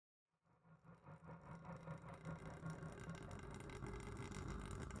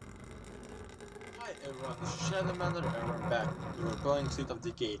Hi everyone, this is Shadowmander and we're back. We're playing Seat of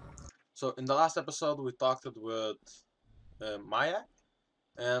Decay. So in the last episode we talked with Maya,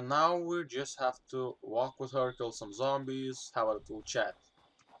 and now we just have to walk with her, kill some zombies, have a little chat.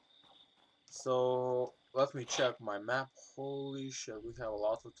 So let me check my map. Holy shit, we have a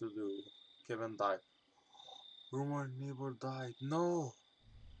lot to do. Kevin died. Rumor neighbor died. No!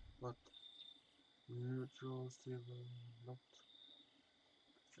 What? Mutual Steven. Nope.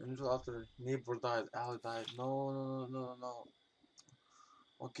 Angel after neighbor died. Ally died. No.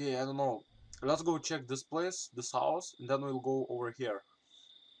 Okay, I don't know. Let's go check this place, this house, and then we'll go over here.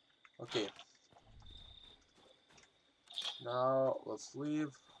 Okay. Now, let's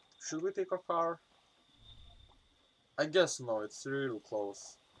leave. Should we take a car? I guess no, it's really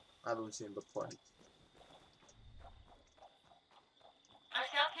close. I don't see the point. Our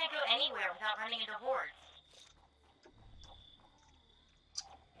scouts can't go anywhere without running into hordes.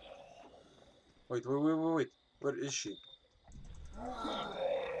 Wait. Where is she?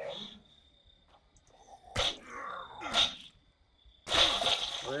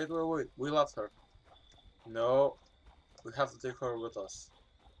 Wait. We left her. No. We have to take her with us.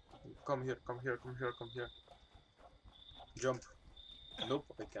 Come here. Jump.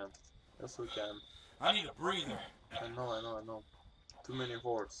 Nope, I can't. Yes, we can. I need a breather. I know. Too many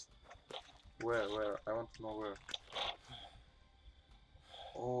hordes. Where? I want to know where.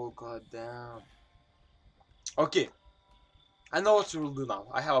 Oh, god damn. Okay. I know what you will do now.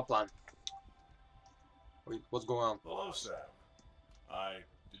 I have a plan. Wait, what's going on? Hello, Sam. I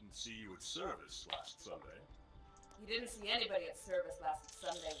didn't see you at service last Sunday. You didn't see anybody at service last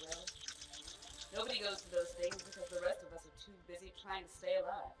Sunday, Will. Nobody goes to those things because the rest of us are too busy trying to stay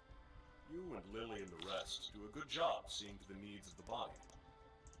alive. You and Lily and the rest do a good job seeing to the needs of the body.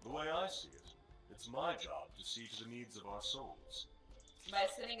 The way I see it, it's my job to see to the needs of our souls. By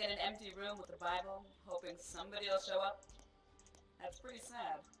sitting in an empty room with the Bible, hoping somebody will show up? That's pretty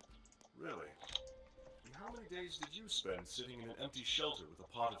sad. Really? And how many days did you spend sitting in an empty shelter with a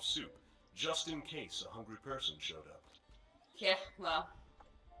pot of soup, just in case a hungry person showed up? Yeah, well,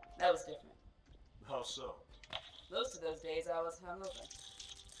 that was different. How so? Most of those days I was hungover.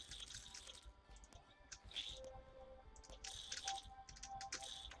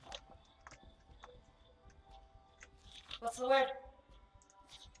 What's the word?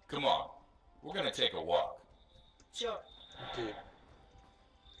 Come on, we're gonna take a walk. Sure. Okay.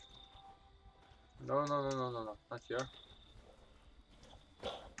 No, not here.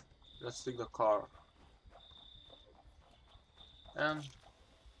 Let's take the car. And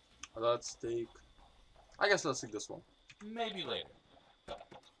let's take... I guess let's take this one. Maybe later.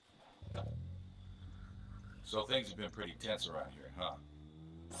 So things have been pretty tense around here, huh?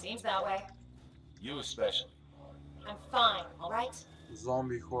 Seems that way. You especially. I'm fine, alright?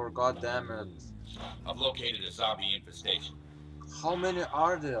 Zombie horde, god damn it. I've located a zombie infestation. How many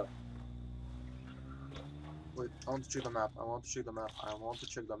are there? Wait, I want to check the map.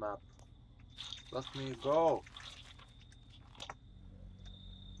 Let me go.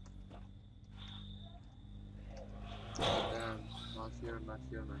 Damn, not here.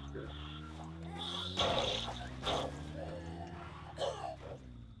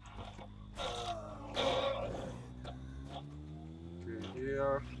 Okay,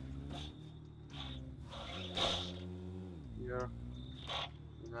 here.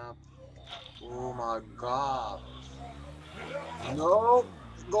 Map. Oh my god. No!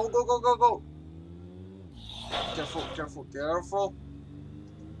 Go! Careful.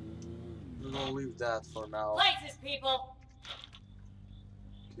 We're gonna leave that for now. Places, people!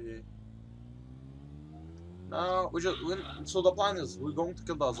 Okay. Now, so the plan is, we're going to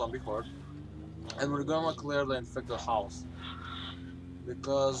kill the zombie horde. And we're gonna clear the infected house.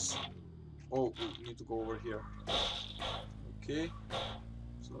 Because... Oh, we need to go over here. Okay.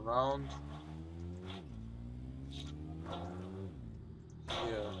 So around...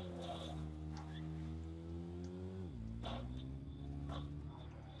 Here.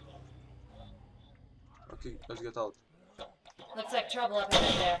 Okay, let's get out. Looks like trouble up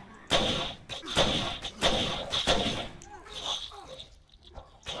ahead there.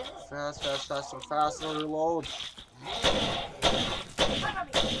 Faster, reload.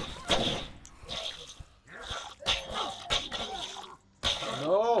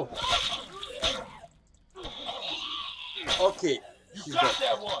 No. Okay. You got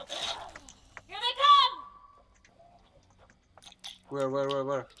that one! Here they come! Where?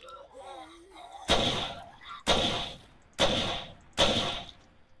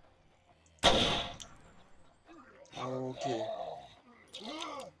 Okay.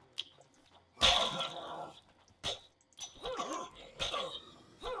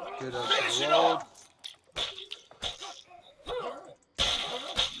 Get up the road.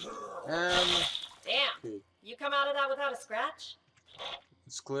 scratch?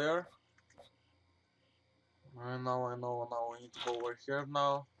 It's clear. I know. Now we need to go over here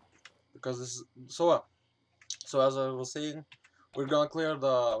now. Because this is... So as I was saying, we're gonna clear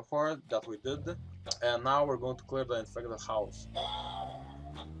the horde that we did. And now we're going to clear the infected house.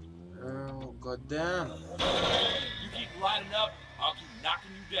 Oh, goddamn. You keep lining up, I'll keep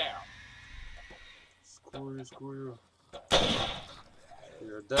knocking you down. Screw you.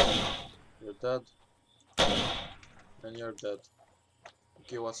 You're dead. You're dead. And you're dead.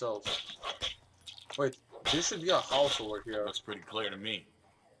 Okay, what else? Wait, there should be a house over here. Looks pretty clear to me.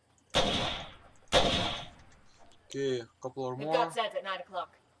 Okay, a couple or We've more. got Zeds at 9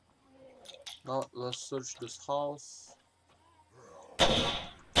 o'clock. Now let's search this house.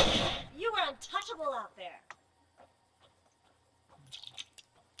 You were untouchable out there.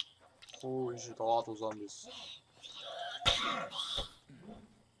 Holy shit, a lot of zombies.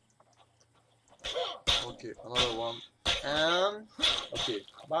 Okay, another one. And... okay,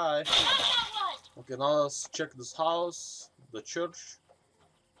 bye. Okay, now let's check this house. The church.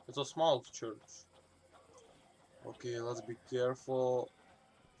 It's a small church. Okay, let's be careful.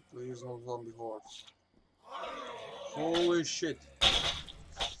 Please no zombie hordes. Holy shit.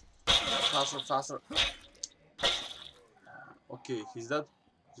 Faster, faster. Okay, he's dead.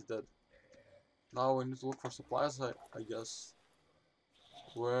 He's dead. Now we need to look for supplies, I guess.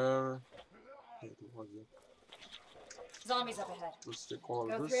 Where... wait, what is it? Zombies up ahead. Let's take all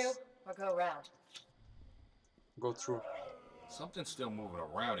Go of through this. or go around. Go through. Something's still moving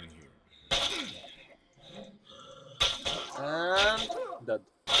around in here. And... dead.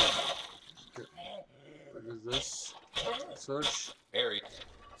 Okay. What is this? Search. Harry,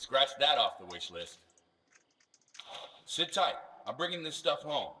 scratch that off the wish list. Sit tight. I'm bringing this stuff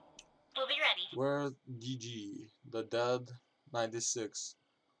home. We'll be ready. Where DG, the dead 96,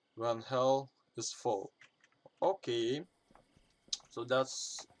 when hell is full. Okay, so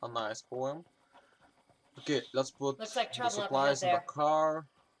that's a nice poem. Okay, let's put Looks like the trouble up supplies in ahead the car.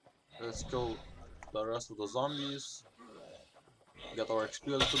 Let's kill the rest of the zombies. Get our XP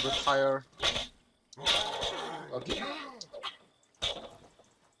a little bit higher. Okay.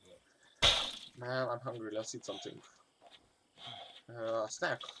 Man, I'm hungry. Let's eat something.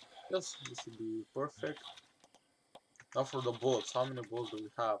 Snack. Yes, this would be perfect. Now for the bullets. How many bullets do we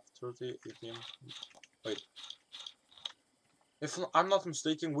have? 30, 18. Wait. If I'm not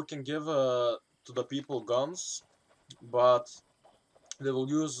mistaken, we can give to the people guns, but they will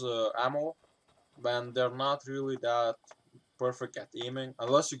use ammo, and they're not really that perfect at aiming,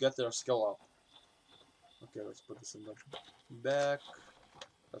 unless you get their skill up. Okay, let's put this in the back.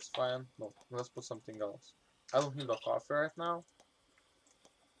 That's fine. No, let's put something else. I don't need a coffee right now.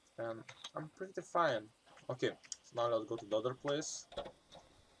 And I'm pretty fine. Okay, so now let's go to the other place.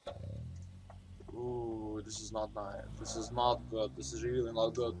 Ooh, this is not nice. This is not good. This is really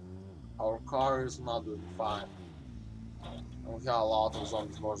not good. Our car is not doing fine. And we have a lot of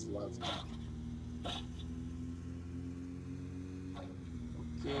zombies hordes left.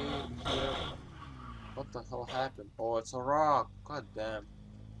 Okay, here. What the hell happened? Oh, it's a rock. God damn.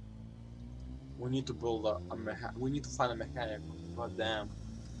 We need to build we need to find a mechanic. God damn.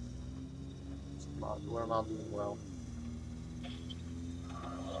 We're not doing well.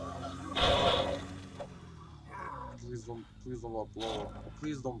 Please don't blow up.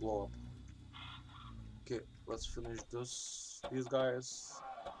 Please don't blow up. Okay, let's finish these guys.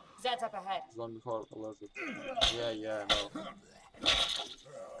 Zed's up ahead. Zombie horde alerted. Yeah, I know.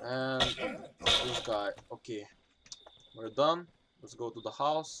 And this guy. Okay, we're done. Let's go to the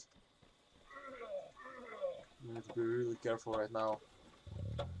house. We need to be really careful right now.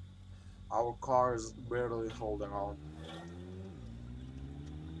 Our car is barely holding on.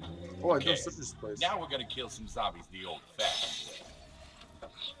 Oh, I don't search this place. Now we're gonna kill some zombies the old-fashioned way.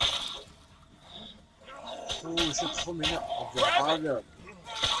 Holy shit, so many of them are there.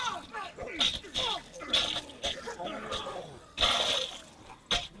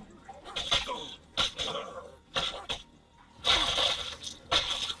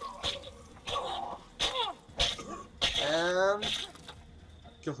 And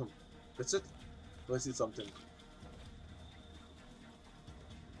kill him. That's it. Let's eat something.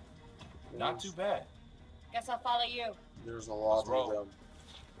 Not too bad. Guess I'll follow you. There's a lot Let's roll. of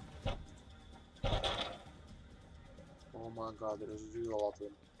them. Oh my god, there's really a lot of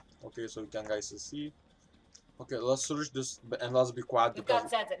them. Okay, so you can guys see. Okay, let's search this and let's be quiet We've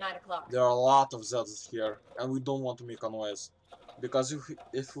because got Zeds at 9 o'clock. there are a lot of Zeds here and we don't want to make a noise. Because if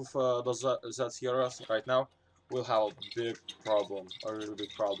the Zeds hear us right now, we'll have a big problem, a really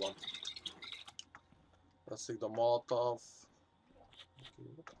big problem. Let's take the Molotov. Okay,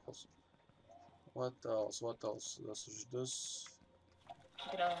 what else? What else? What else? Let's use this.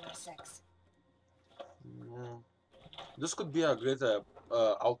 Keep it all on our sex. This could be a great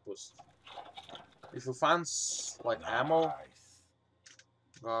outpost. If you find like ammo,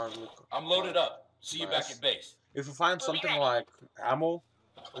 garlic. I'm loaded up. See you back Nice. at base. If you find We'll be something ready. like ammo,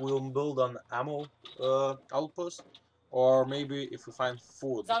 we'll build an ammo outpost. Or maybe if we find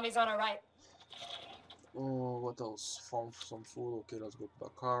food. Zombies on our right. Oh, what else? Found some food. Okay, let's go to the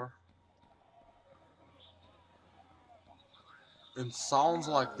car. It sounds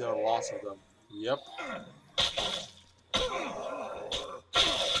like there are lots of them. Yep.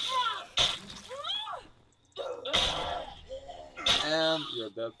 And you're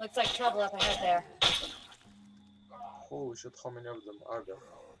dead. Looks like trouble up ahead there. Holy shit, how many of them are there?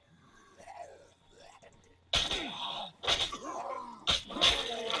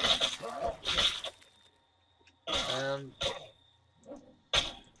 And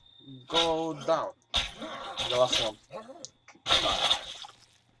go down. The last one.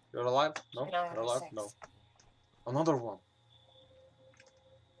 You're alive? No? You're alive? No. Another one.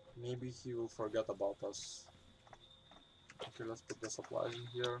 Maybe he will forget about us. Okay, let's put the supplies in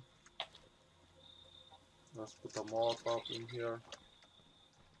here. Let's put a Molotov in here.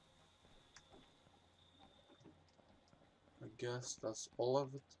 I guess that's all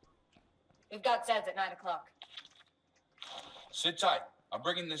of it. We've got Zeds at 9 o'clock. Sit tight. I'm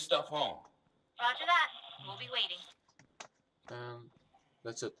bringing this stuff home. Roger that. We'll be waiting. And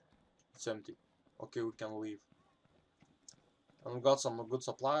that's it. It's empty. Okay, we can leave. And we got some good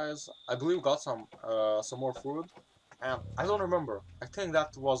supplies. I believe we got some more food. And I don't remember. I think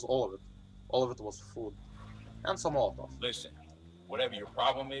that was all of it. All of it was food. And some Molotov. Listen, whatever your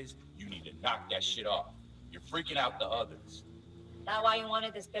problem is, you need to knock that shit off. You're freaking out the others. That why you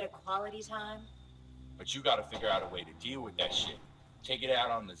wanted this bit of quality time? But you gotta figure out a way to deal with that shit. Take it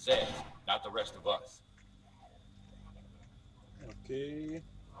out on the Zeds, not the rest of us. Okay.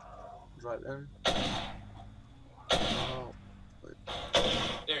 Drive in. Oh, wait.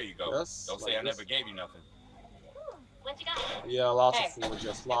 There you go. Yes, Don't like say I this. never gave you nothing. What you got? Yeah, lots Hey, of food.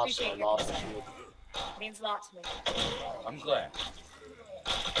 Just lots appreciate and your lots of concern. food. Means a lot to me. I'm glad.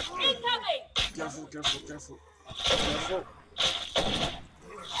 Incoming! Careful, careful, careful. Careful.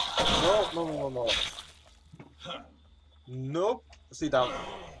 No, no, no, no, no. Nope. Sit down.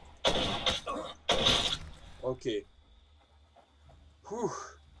 Okay. Whew.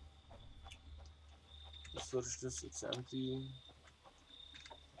 Let's search this. It's empty.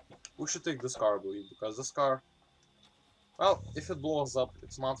 We should take this car, I believe, because this car, well, if it blows up,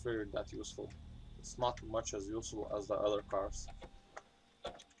 it's not very that useful. It's not much as useful as the other cars.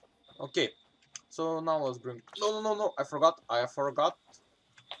 Okay, so now let's bring. No, no, no, no! I forgot.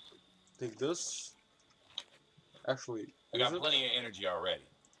 Take this. Actually, I is got it? plenty of energy already.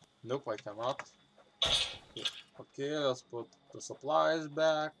 Nope, I cannot. Okay, let's put the supplies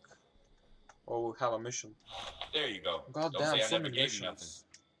back. Oh, we have a mission. There you go. God Don't damn, say I so never many gave you nothing. missions.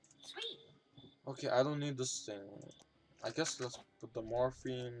 Sweet. Okay, I don't need this thing. I guess let's put the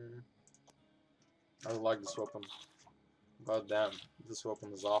morphine. I like this weapon. God damn, this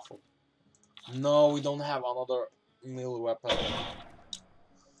weapon is awful. No, we don't have another melee weapon.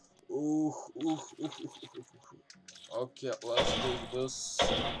 Ooh, ooh, ooh, ooh, ooh, ooh. Okay, let's do this.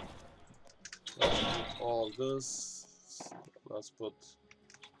 Let's put all of this. Let's put.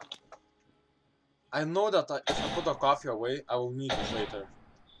 I know that if I put the coffee away, I will need it later.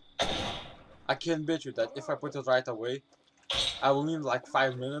 I can bet you that if I put it right away, I will need like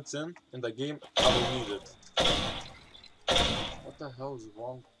 5 minutes in the game. I will need it. What the hell is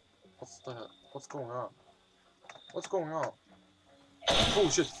wrong? What's going on? What's going on? Oh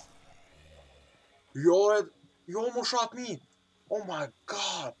shit! You almost shot me! Oh my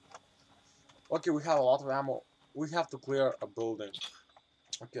god! Okay, we have a lot of ammo. We have to clear a building.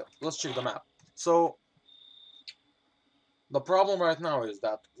 Okay, let's check the map. So, the problem right now is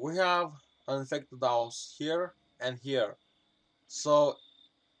that we have an infected house here and here. So,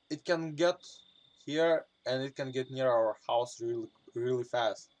 it can get here and it can get near our house really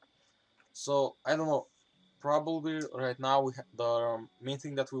fast. So, I don't know. Probably right now the main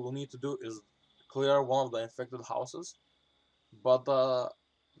thing that we will need to do is clear one of the infected houses. But,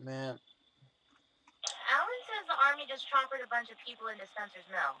 man, Alan says the army just choppered a bunch of people into Spencer's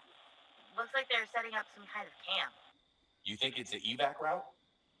mill. Looks like they're setting up some kind of camp. You think it's an evac route?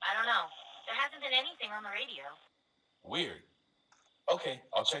 I don't know. There hasn't been anything on the radio. Weird. Okay,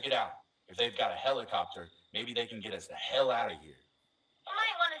 I'll check it out. If they've got a helicopter, maybe they can get us the hell out of here. You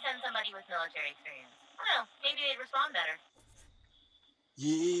might want to send somebody with military experience. I don't know. Maybe they'd respond better.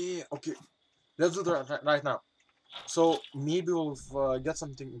 yeah, okay. Let's do that right now. So maybe we'll get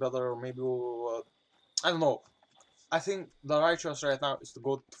something better, or maybe we'll I don't know. I think the right choice right now is to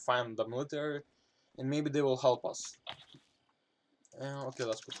go to find the military, and maybe they will help us. Okay,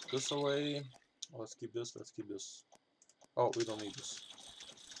 let's put this away. Let's keep this. Let's keep this. Oh, we don't need this.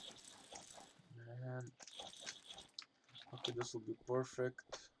 And okay, this will be perfect.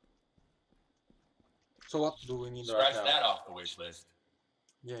 So what do we need right Scratch now? that off the wish list.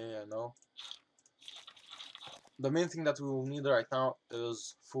 Yeah, no. The main thing that we will need right now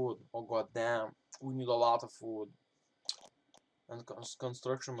is food. Oh god damn, we need a lot of food. And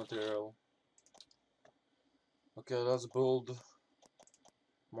construction material. Okay, let's build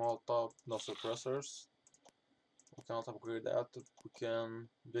Molotov, no suppressors. We cannot upgrade that. We can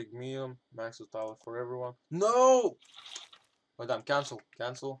big meal, max total for everyone. No! Oh damn, cancel.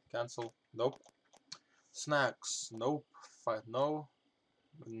 Nope. Snacks, nope. Fight, no.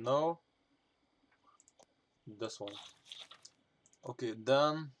 No. This one. Okay,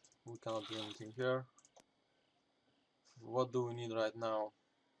 then we cannot do anything here. What do we need right now?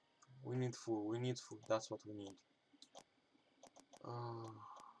 We need food. That's what we need.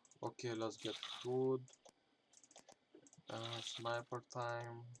 Okay, let's get food. Sniper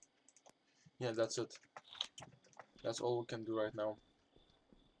time. Yeah, that's it. That's all we can do right now.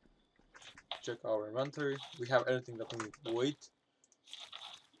 Check our inventory. We have everything that we need. Wait.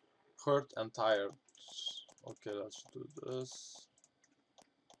 Hurt and tired. Okay, let's do this.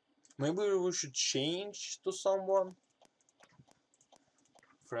 Maybe we should change to someone.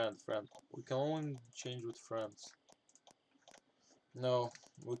 Friend. We can only change with friends. No,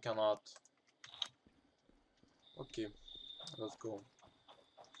 we cannot. Okay, let's go.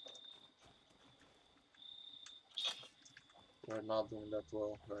 We're not doing that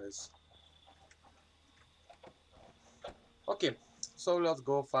well, guys. Okay, so let's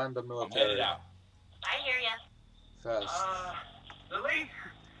go find the I'm military. headed out. I hear ya. Fast. Lily?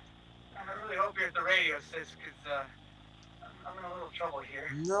 I really hope you're at the radio, sis, because, I'm in a little trouble here.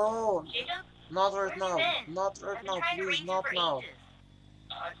 No, Jacob? not right Where have now. you been? Not right I've been now, trying to please, reach you not for now. ages.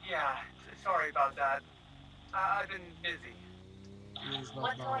 Yeah, sorry about that. I've been busy. Please, not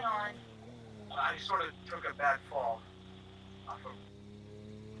What's now. going on? I sort of took a bad fall. Off of...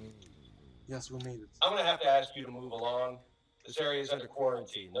 Yes, we made it. I'm gonna have to ask you to move along. This area is under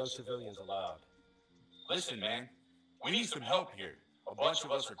quarantine. No civilians allowed. Listen, man. We need some help here. A bunch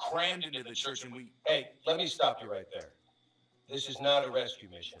of us are crammed into the church and we... Hey, let me stop you right there. This is not a rescue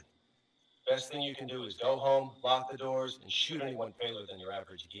mission. Best thing you can do is go home, lock the doors, and shoot anyone paler than your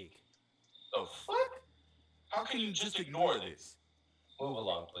average geek. The fuck? How can you just ignore this? Move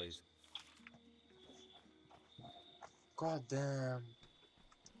along, please. God damn.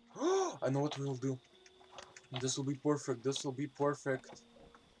 I know what we will do. This will be perfect.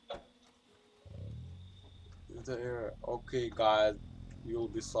 The air. Okay, guys. You'll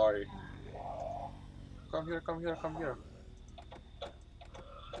be sorry. Come here.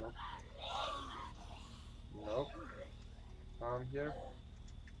 Nope. Come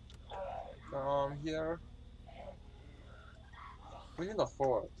here. We need a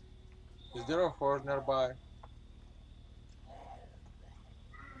horde. Is there a horde nearby?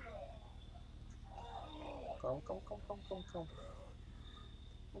 Come.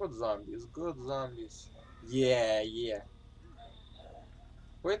 Good zombies. Yeah.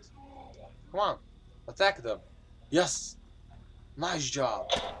 Wait. Come on. Attack them. Yes. Nice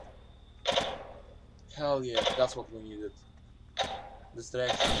job. Hell yeah, that's what we needed.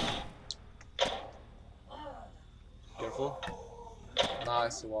 Distraction. Careful.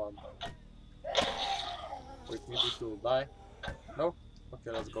 Nice one. Wait, maybe he will die. No?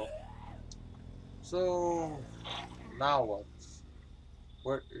 Okay, let's go. So now what?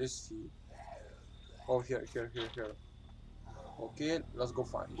 Where is he? Oh, here. Okay, let's go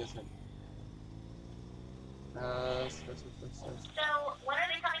find. Get him. Let's. So, when are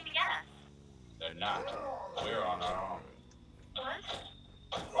they coming to get us? They're not. We're on our own.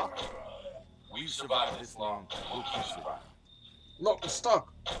 What? We've survived this long. We'll keep surviving. No, it's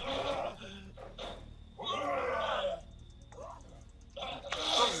stuck.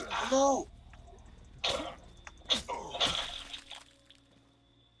 No.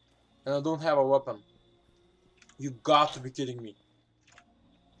 And I don't have a weapon. You got to be kidding me.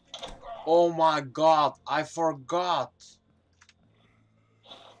 Oh my god, I forgot.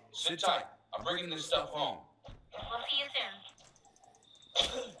 Sit tight. I'm bringing this stuff home. We'll see you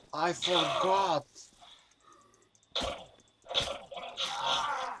soon. I forgot.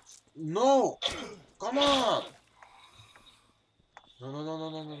 No. Come on.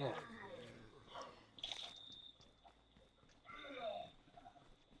 No.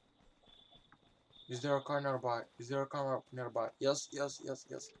 Is there a car nearby? Yes.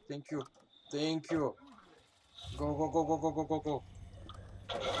 Thank you. Go, go, go, go, go, go, go, go.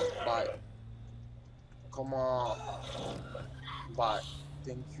 Bye. Come on. Bye.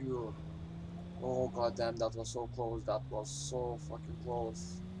 Thank you. Oh goddamn, that was so close. That was so fucking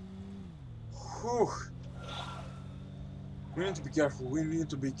close. Whew. We need to be careful. We need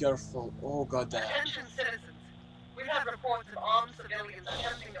to be careful. Oh goddamn. Attention citizens. We've had reports of armed civilians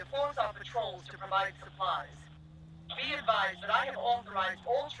attempting to force our patrols to provide supplies. Be advised that I have authorized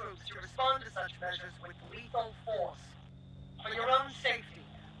all troops to respond to such measures with lethal force. For your own safety,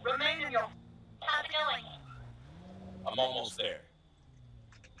 remain in your... How's it going? I'm almost there.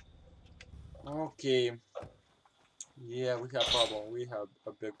 Okay. Yeah, we have problem. We have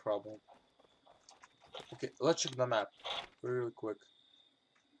a big problem. Okay, let's check the map really quick.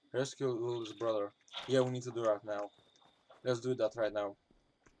 Rescue Lily's brother. Yeah, we need to do that now. Let's do that right now.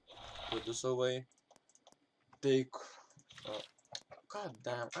 Put this away. Take... God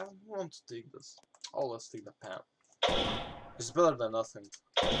damn, I don't want to take this. Oh, let's take the pan. It's better than nothing.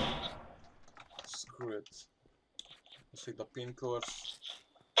 Screw it. Let's take the painkillers.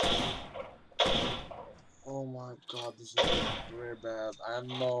 Oh my god, this is very bad. I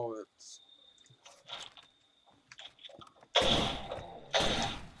know it.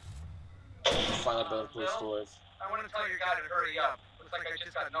 Find a better place to live. I want to tell your guy to hurry up. Looks like I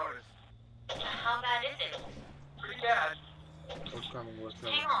just got noticed. How bad is it? Pretty bad. We're coming, we're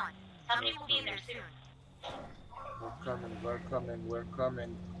coming. Hang on. Somebody will be in there soon. We're coming, we're coming, we're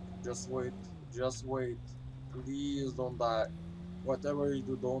coming. Just wait, just wait. Please don't die. Whatever you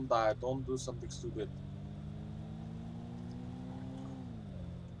do, don't die. Don't do something stupid.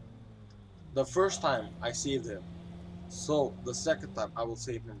 The first time I saved him, so the second time I will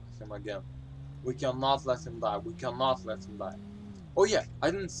save him again. We cannot let him die. We cannot let him die. Oh yeah,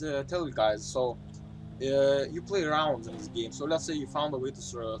 I didn't tell you guys. So you play rounds in this game. So let's say you found a way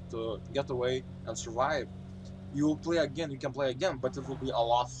to get away and survive. You will play again. You can play again, but it will be a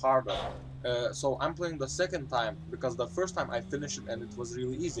lot harder. So I'm playing the second time because the first time I finished it and it was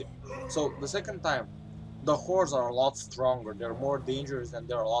really easy. So the second time, the hordes are a lot stronger. They're more dangerous and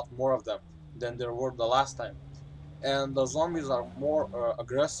there are a lot more of them than there were the last time. And the zombies are more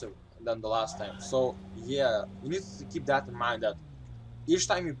aggressive than the last time. So yeah, you need to keep that in mind, that each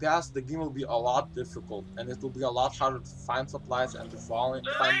time you pass, the game will be a lot difficult and it will be a lot harder to find supplies and to find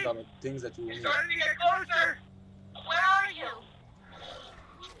the things that you You're need. starting to get closer! Where are you?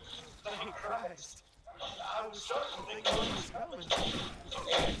 Thank Christ. I was starting to think one was coming.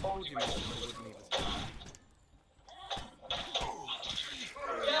 I told you Mr. wouldn't even stop.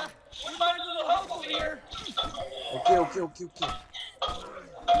 Yeah, we find a little help over here. Okay.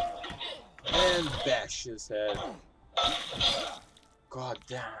 And bash his head. God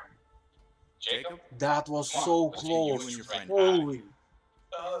damn. Jacob? That was Come on, so let's get you and close. your friend Holy.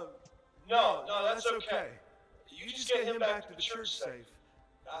 No, that's okay. You just get him back to the church safe.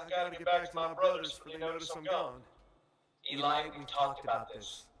 I gotta get back to my brothers before they notice I'm gone. Eli, we talked about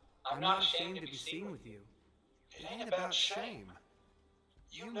this. I'm not ashamed to be seen with you. It ain't about shame.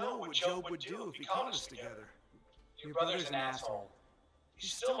 You know what Job would do if he caught us together. Your brother's an asshole.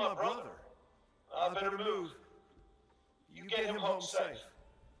 He's still my brother. I better move. You get him home safe.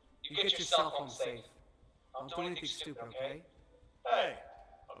 You get yourself home safe. Don't do anything stupid, okay? Hey,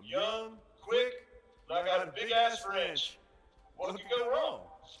 I'm young, quick, and I got a big ass wrench. What could go wrong?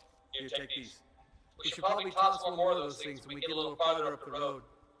 Here, take these. We should probably toss one more of those things when we get a little farther up the road.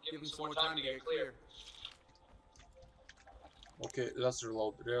 Give him some more time to get clear. Okay, let's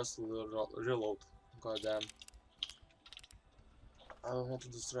reload. Reload. God damn. I don't want to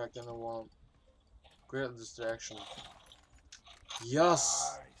distract anyone. Great distraction.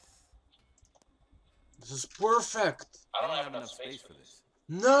 Yes! This is perfect! I don't have enough space for this.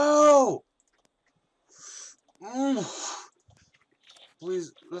 No!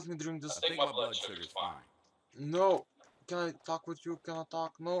 Please, let me drink this. I think my blood sugar's fine. No! Can I talk with you? Can I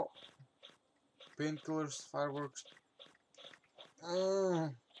talk? No! Painkillers, fireworks.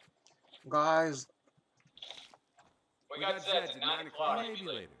 Guys. We got Zeds at 9 o'clock. Maybe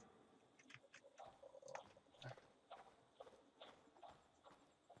later.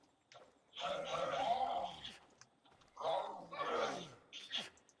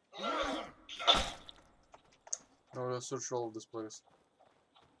 No, let's search all of this place.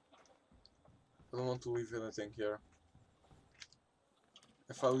 I don't want to leave anything here.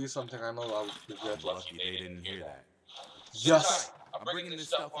 If I leave something, I know I will regret it. Lucky they didn't hear that. Yes! I'm bringing this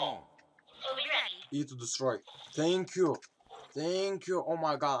stuff home. We'll be ready. E to destroy. Thank you. Thank you. Oh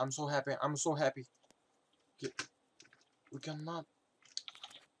my god, I'm so happy. I'm so happy. Okay. We cannot.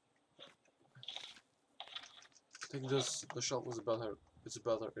 Take this. The shot was better. It's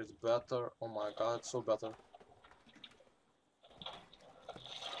better. It's better. Oh my god, it's so better.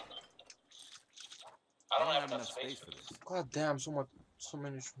 don't have enough space for this. God damn, so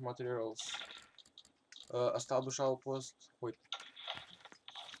many materials. Establish outpost. Wait.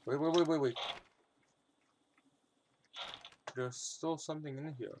 Wait. There's still something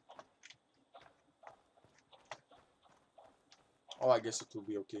in here. Oh, I guess it will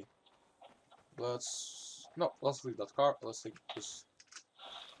be okay. Let's leave that car. Let's take this.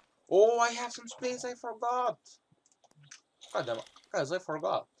 Oh, I have some space. I forgot. God damn it, guys! I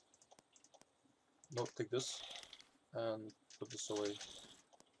forgot. No, take this and put this away.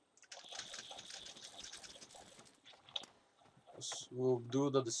 We'll do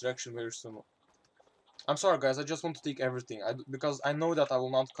the distraction very soon. I'm sorry, guys. I just want to take everything. Because I know that I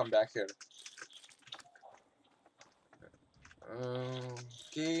will not come back here.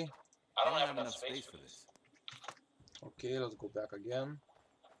 Okay. I don't have enough space for this. Okay, let's go back again.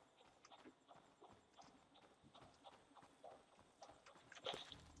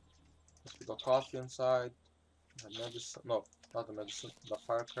 Let's put the coffee inside. The medicine. No, not the medicine. The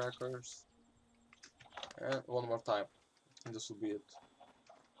firecrackers. And one more time. And this will be it.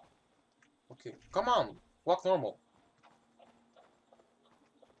 Okay, come on! Walk normal.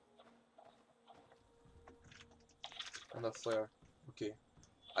 And the flare. Okay.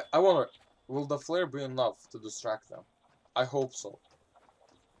 I wonder, will the flare be enough to distract them? I hope so.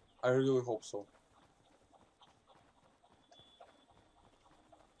 I really hope so.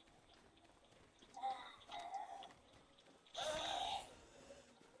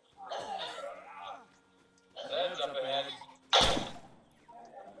 Heads up ahead.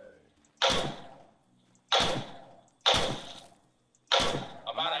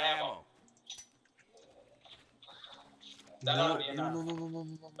 I'm out of ammo. No.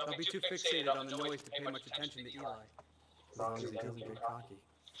 Don't be too fixated on the noise to pay much attention to Eli. As long as he doesn't get cocky.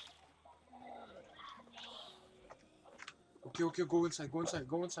 Okay, go inside, please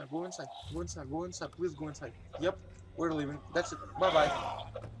go inside. Yep, we're leaving. That's it. Bye-bye.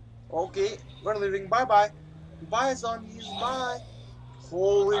 Okay, we're leaving. Bye-bye. Bye, zombies. Bye.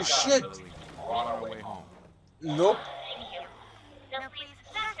 Holy shit. We're on our way home. Nope. No, please,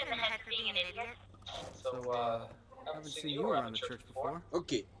 smash in the head for being an idiot. So, I haven't seen you around the church before.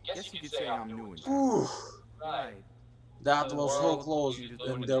 Okay. Guess you could say I'm new in town. Ooh. Right. That was so close,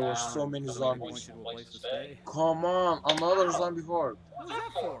 and there were so many Somebody zombies. points you to a place to stay. Come on, another zombie horde. What was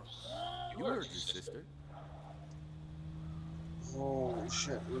that for? You heard your sister. Holy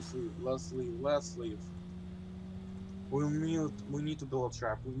shit, let's leave. We need to build a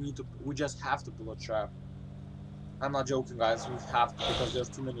trap. We just have to build a trap. I'm not joking, guys, we have to, because there's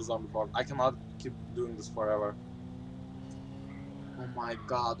too many zombie hordes. I cannot keep doing this forever. Oh my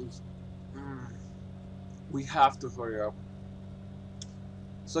god. We have to hurry up.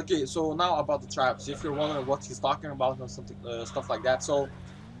 So okay, so now about the traps. If you're wondering what he's talking about or something, stuff like that. So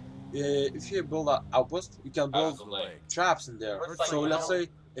if you build an outpost, you can build traps in there. So let's say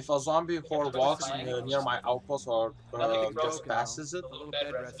if a zombie horde walks near my outpost or just passes it,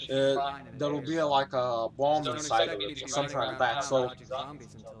 there will be like a bomb inside of it, something like that. So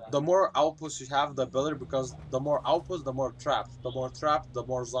the more outposts you have, the better, because the more outposts, the more traps. The more traps, the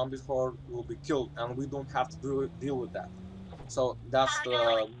more zombie horde will be killed, and we don't have to deal with that. So that's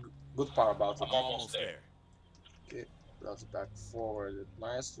the good part about it. I'm almost there. Okay, let's back forward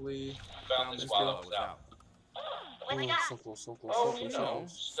nicely. Found this while I was out. So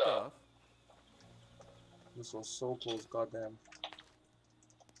close. Stuff. This was so close, goddamn.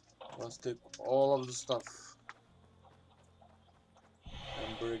 Let's take all of the stuff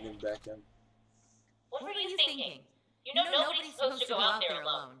and bring it back in. What were you thinking? You know nobody's supposed to go out there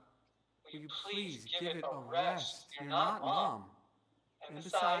alone. Will you please give it a rest? You're not Mom. And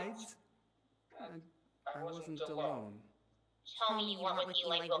besides, I wasn't alone. Tell me you weren't with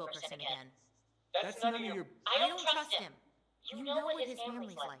Eli Wilkerson again. That's none of your... I don't trust him. You know what his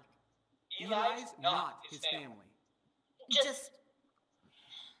family's like. Eli's not his family. Just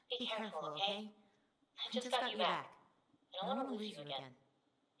be careful, okay? I just got you back. I don't want to lose you again.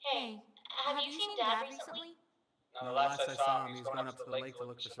 Hey, have you seen Dad recently? No, the last I saw him, he was going up to the lake to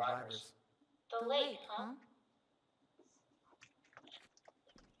look for survivors. The lake, huh?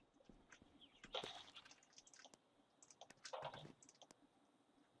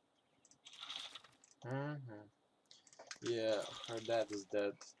 Yeah, her dad is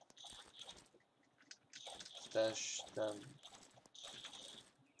dead. Stash them.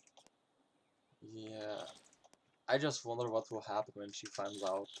 Yeah. I just wonder what will happen when she finds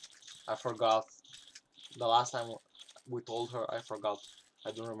out. I forgot. The last time we told her, I forgot.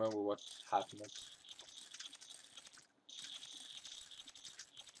 I don't remember what happened.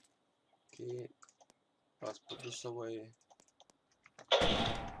 Okay. Let's put this away.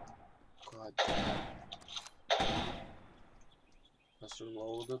 God damn.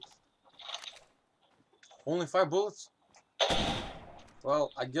 reload it. Only 5 bullets?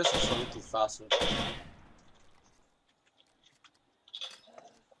 Well, I guess it's a little faster.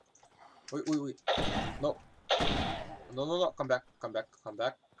 Wait. No. No. Come back.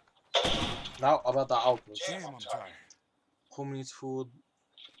 Now about the outpost. Damn, I'm tired. Who needs food?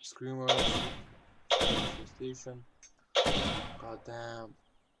 Screamers. Station. Goddamn.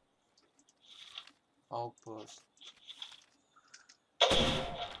 Outpost.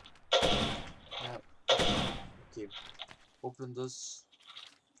 Yeah. Okay. Open this.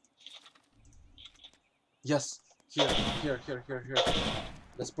 Yes. Here.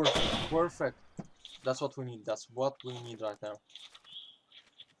 That's perfect. That's what we need. That's what we need right now.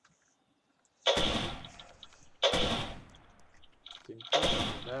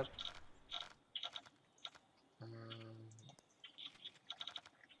 That.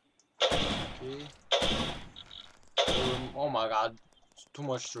 Okay. Oh my god. Too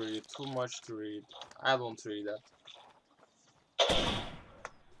much to read. I don't read that.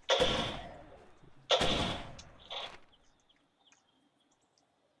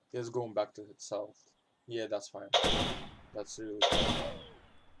 It's going back to itself. Yeah, that's fine. That's really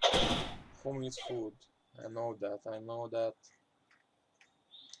fine. Who needs food? I know that.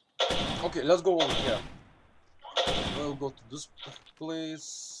 Okay, let's go over here. We'll go to this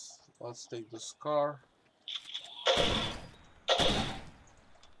place. Let's take this car.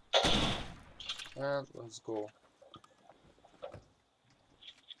 And let's go.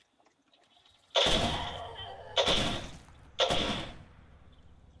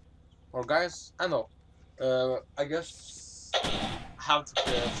 Or guys, I know. I guess I have to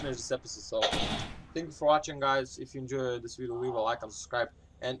finish this episode. So thank you for watching, guys. If you enjoyed this video, leave a like and subscribe.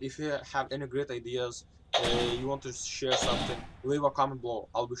 And if you have any great ideas, you want to share something, leave a comment below.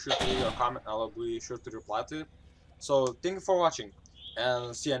 I'll be sure to read your comment. I'll be sure to reply to it. So thank you for watching,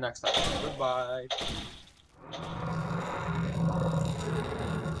 and see you next time. Goodbye.